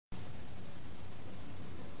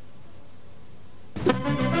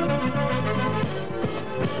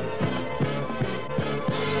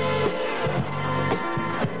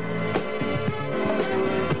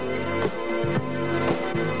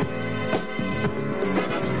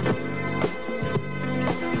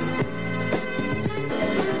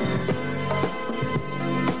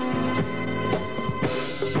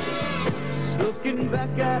Looking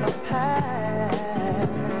back at our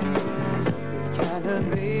past, it kinda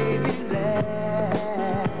made me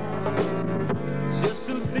laugh. Just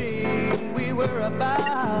to think we were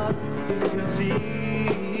about to conceive.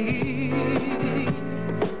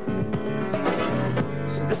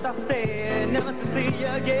 So this I say, never to see you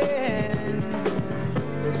again.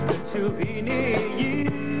 It's good to be near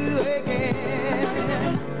you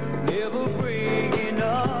again. Never bringing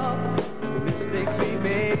up the mistakes we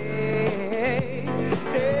made.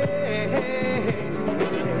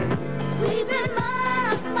 We've been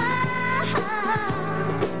miles,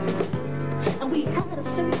 and we had a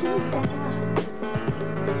certain style.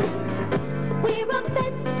 We were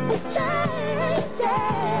meant for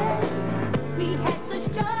changes. We had such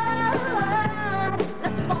joy.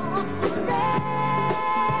 Let's fall forever.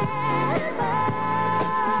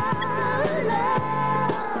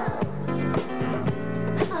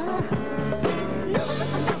 Never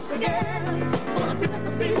looking back again. Gonna pick up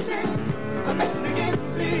the pieces. I'm making it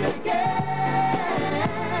sweet again.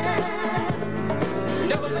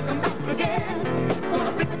 Never looking back again.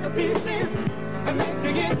 Gonna pick up the pieces and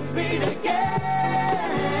making it sweet again.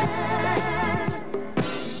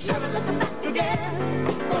 Never looking back again.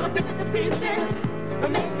 Gonna pick up the pieces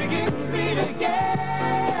and making it sweet again.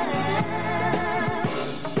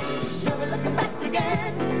 Never looking back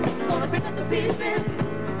again. Gonna pick up the pieces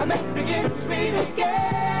and making it sweet again.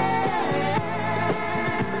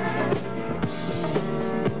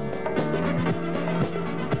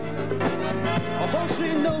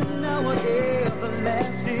 No, now we're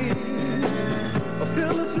everlasting. A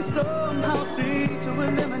fearless we somehow seek to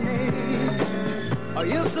eliminate. Our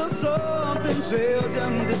use of something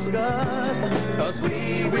seldom discussed. 'Cause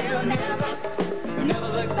we will never, never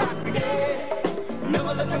look back again.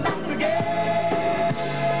 Never looking back again.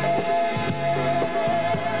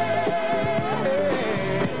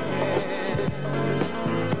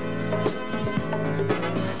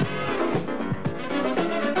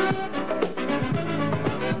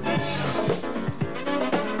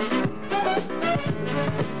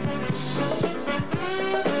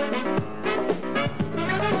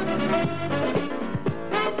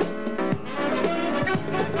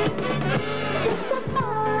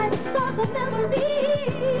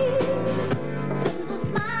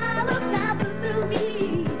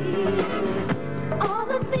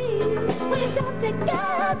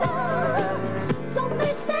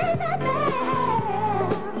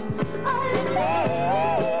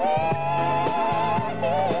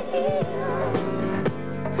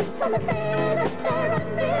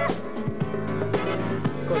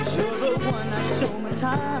 Cause you're the one I show my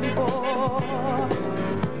time for.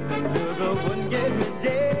 You're the one getting me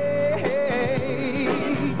day.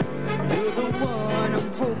 You're the one I'm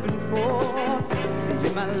hoping for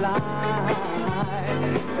in my life.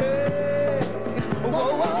 Hey. Whoa,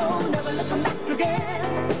 whoa, never looking back again.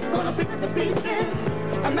 Gonna pick up the pieces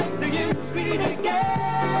and make the end sweet again.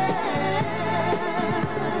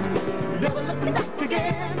 Never looking back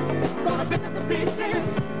again. Gonna pick up the pieces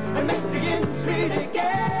and make the end sweet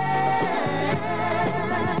again.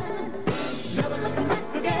 Never looking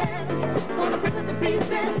back again. Gonna pick up the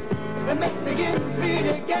pieces and make the end sweet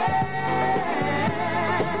again.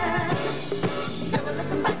 Never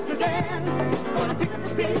looking back again. Gonna pick up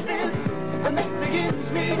the pieces and make the end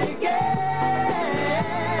sweet again.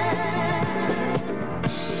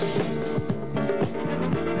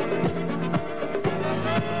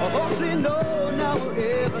 Hopefully no, now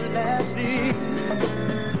we're everlasting.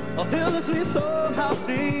 Fearlessly somehow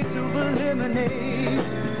seek to eliminate.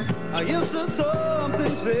 I used to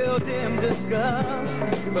something seldom discussed.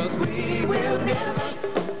 'Cause we will never,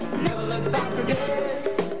 never look back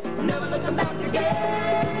again. Never looking back again.